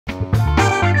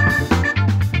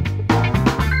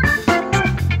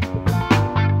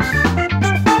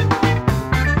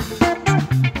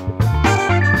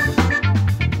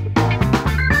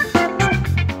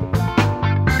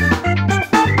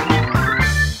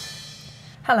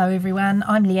Hello everyone,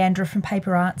 I'm Leandra from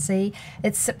PaperArtsy.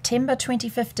 It's September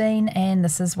 2015 and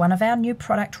this is one of our new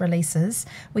product releases.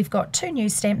 We've got two new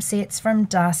stamp sets from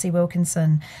Darcy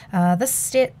Wilkinson. This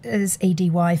set is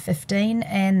EDY 15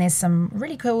 and there's some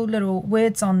really cool little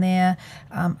words on there.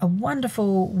 A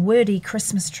wonderful wordy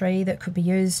Christmas tree that could be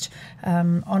used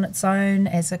on its own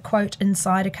as a quote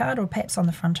inside a card or perhaps on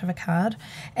the front of a card.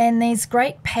 And these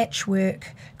great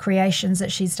patchwork creations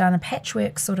that she's done, a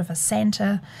patchwork sort of a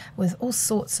Santa with all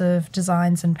sorts of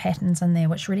designs and patterns in there,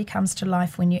 which really comes to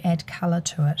life when you add colour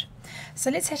to it. So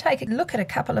let's take a look at a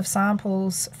couple of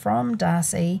samples from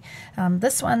Darcy.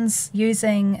 This one's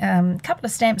using a couple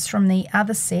of stamps from the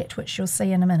other set, which you'll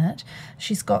see in a minute.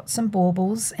 She's got some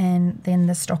baubles and then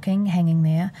the stocking hanging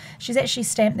there. She's actually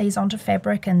stamped these onto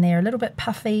fabric and they're a little bit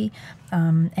puffy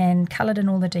and coloured in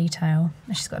all the detail.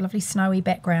 She's got a lovely snowy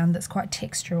background that's quite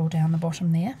textural down the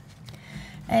bottom there.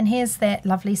 And here's that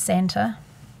lovely Santa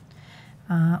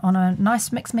on a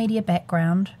nice mixed media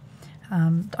background.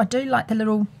 I do like the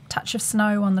little touch of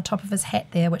snow on the top of his hat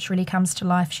there, which really comes to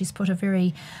life. She's put a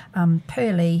very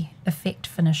pearly effect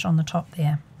finish on the top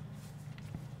there.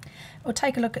 We'll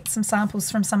take a look at some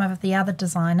samples from some of the other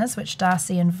designers which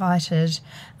Darcy invited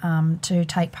to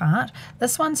take part.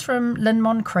 This one's from Lynn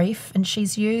Moncrief and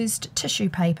she's used tissue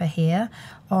paper here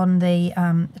on the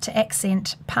to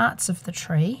accent parts of the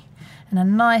tree, and a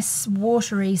nice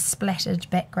watery splattered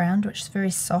background which is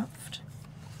very soft.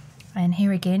 And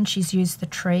here again she's used the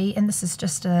tree, and this is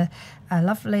just a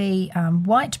lovely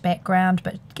white background,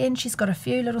 but again she's got a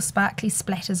few little sparkly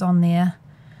splatters on there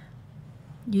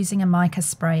using a mica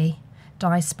spray,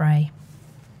 dye spray.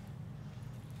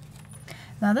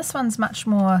 Now this one's much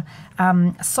more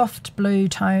soft blue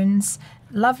tones,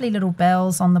 lovely little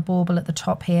bells on the bauble at the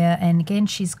top here, and again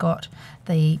she's got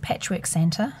the patchwork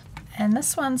Santa. And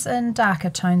this one's in darker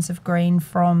tones of green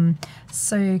from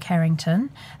Sue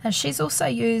Carrington. And she's also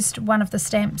used one of the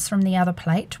stamps from the other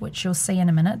plate, which you'll see in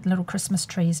a minute, little Christmas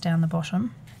trees down the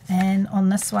bottom. And on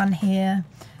this one here,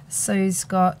 Sue's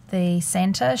got the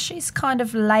Santa. She's kind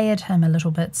of layered him a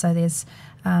little bit, so there's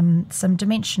some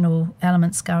dimensional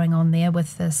elements going on there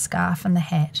with the scarf and the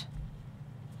hat.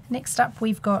 Next up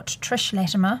we've got Trish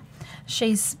Latimer.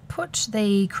 She's put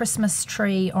the Christmas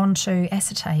tree onto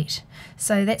acetate,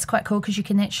 so that's quite cool because you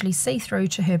can actually see through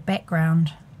to her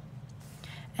background.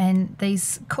 And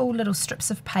these cool little strips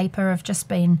of paper have just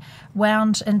been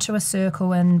wound into a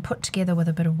circle and put together with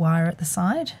a bit of wire at the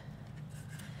side.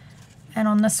 And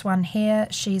on this one here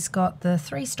she's got the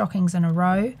 3 stockings in a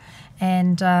row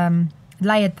and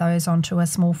layered those onto a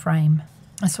small frame.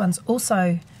 This one's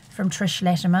also from Trish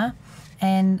Latimer.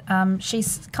 And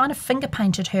she's kind of finger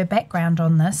painted her background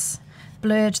on this,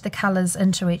 blurred the colours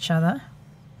into each other,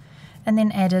 and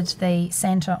then added the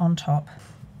Santa on top.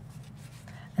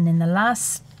 And then the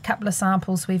last couple of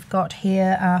samples we've got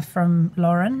here are from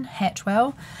Lauren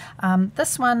Hatwell.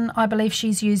 This one I believe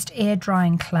she's used air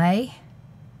drying clay,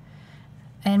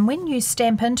 and when you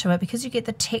stamp into it, because you get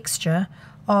the texture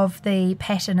of the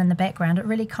pattern in the background, it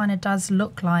really kind of does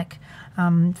look like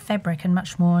fabric and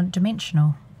much more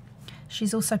dimensional.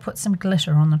 She's also put some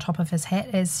glitter on the top of his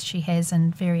hat, as she has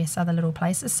in various other little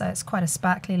places, so it's quite a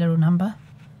sparkly little number.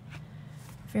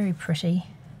 Very pretty.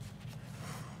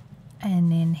 And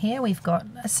then here we've got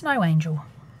a snow angel.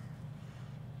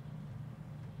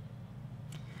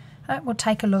 We'll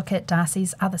take a look at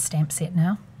Darcy's other stamp set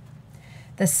now.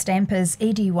 This stamp is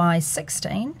EDY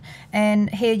 16, and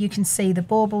here you can see the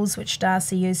baubles which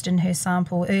Darcy used in her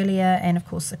sample earlier, and of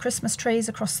course the Christmas trees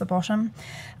across the bottom.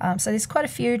 So there's quite a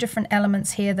few different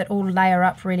elements here that all layer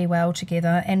up really well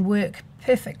together and work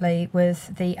perfectly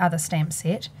with the other stamp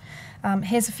set.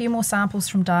 Here's a few more samples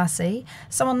from Darcy.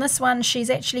 So on this one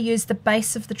she's actually used the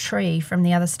base of the tree from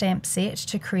the other stamp set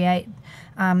to create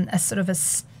a sort of a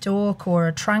stalk or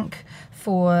a trunk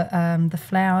for the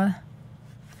flower.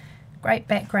 Great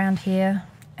background here,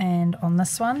 and on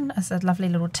this one is a lovely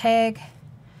little tag,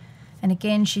 and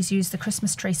again she's used the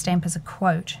Christmas tree stamp as a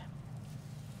quote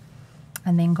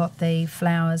and then got the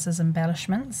flowers as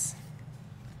embellishments.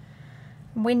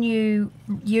 When you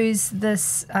use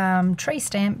this tree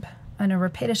stamp in a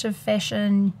repetitive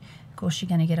fashion, of course you're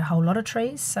going to get a whole lot of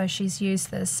trees, so she's used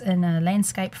this in a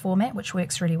landscape format which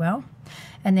works really well.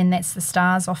 And then that's the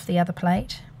stars off the other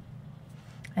plate.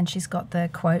 And she's got the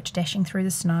quote dashing through the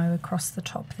snow across the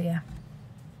top there.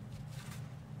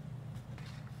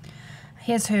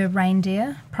 Here's her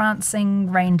reindeer,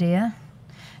 prancing reindeer.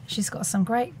 She's got some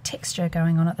great texture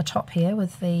going on at the top here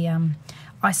with the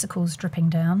icicles dripping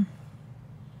down.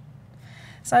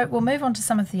 So we'll move on to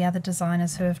some of the other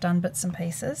designers who have done bits and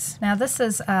pieces. Now this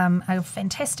is a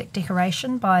fantastic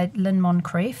decoration by Lynn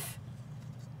Moncrief.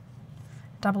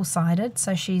 double-sided,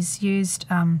 so she's used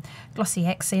glossy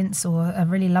accents or a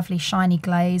really lovely shiny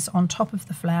glaze on top of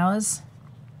the flowers.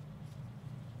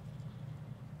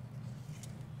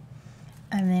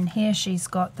 And then here she's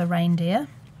got the reindeer.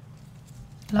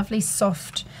 Lovely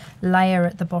soft layer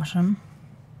at the bottom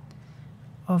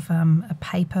of a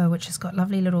paper which has got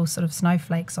lovely little sort of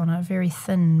snowflakes on it, very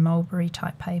thin mulberry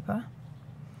type paper.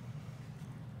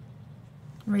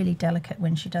 Really delicate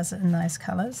when she does it in those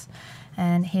colours.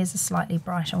 And here's a slightly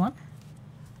brighter one.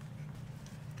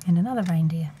 And another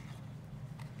reindeer.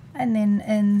 And then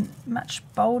in much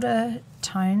bolder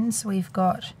tones we've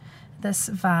got this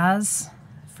vase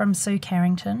from Sue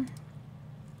Carrington.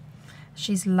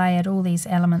 She's layered all these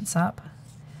elements up,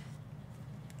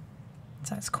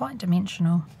 so it's quite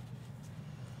dimensional.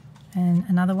 And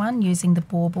another one using the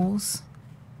baubles.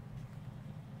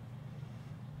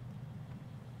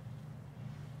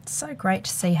 It's so great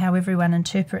to see how everyone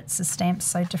interprets the stamps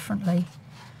so differently.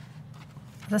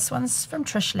 This one's from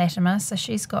Trish Latimer, so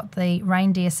she's got the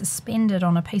reindeer suspended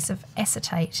on a piece of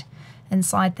acetate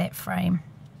inside that frame.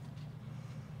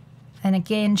 And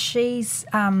again, she's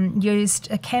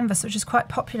used a canvas which is quite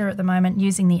popular at the moment,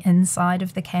 using the inside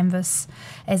of the canvas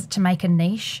as to make a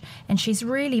niche, and she's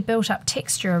really built up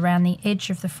texture around the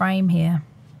edge of the frame here.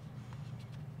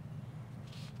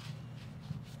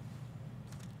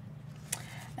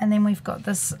 And then we've got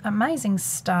this amazing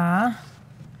star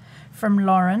from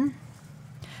Lauren.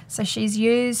 So she's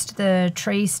used the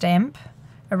tree stamp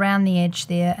around the edge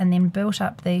there and then built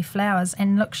up the flowers,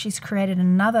 and look, she's created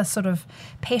another sort of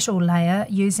petal layer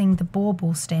using the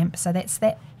bauble stamp. So that's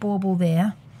that bauble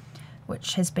there,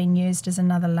 which has been used as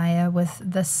another layer with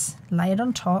this layered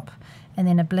on top, and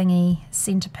then a blingy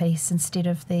centerpiece instead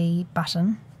of the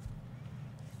button.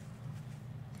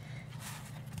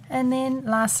 And then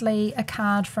lastly, a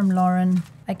card from Lauren,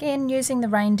 again using the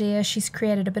reindeer. She's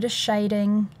created a bit of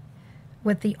shading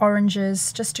with the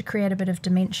oranges just to create a bit of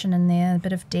dimension in there, a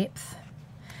bit of depth,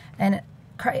 and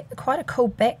quite a cool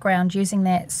background using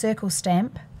that circle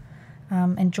stamp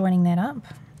and joining that up.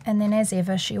 And then as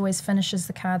ever, she always finishes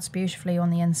the cards beautifully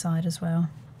on the inside as well.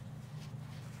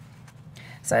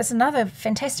 So it's another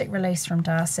fantastic release from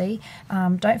Darcy.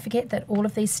 Don't forget that all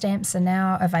of these stamps are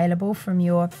now available from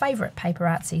your favourite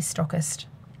PaperArtsy stockist.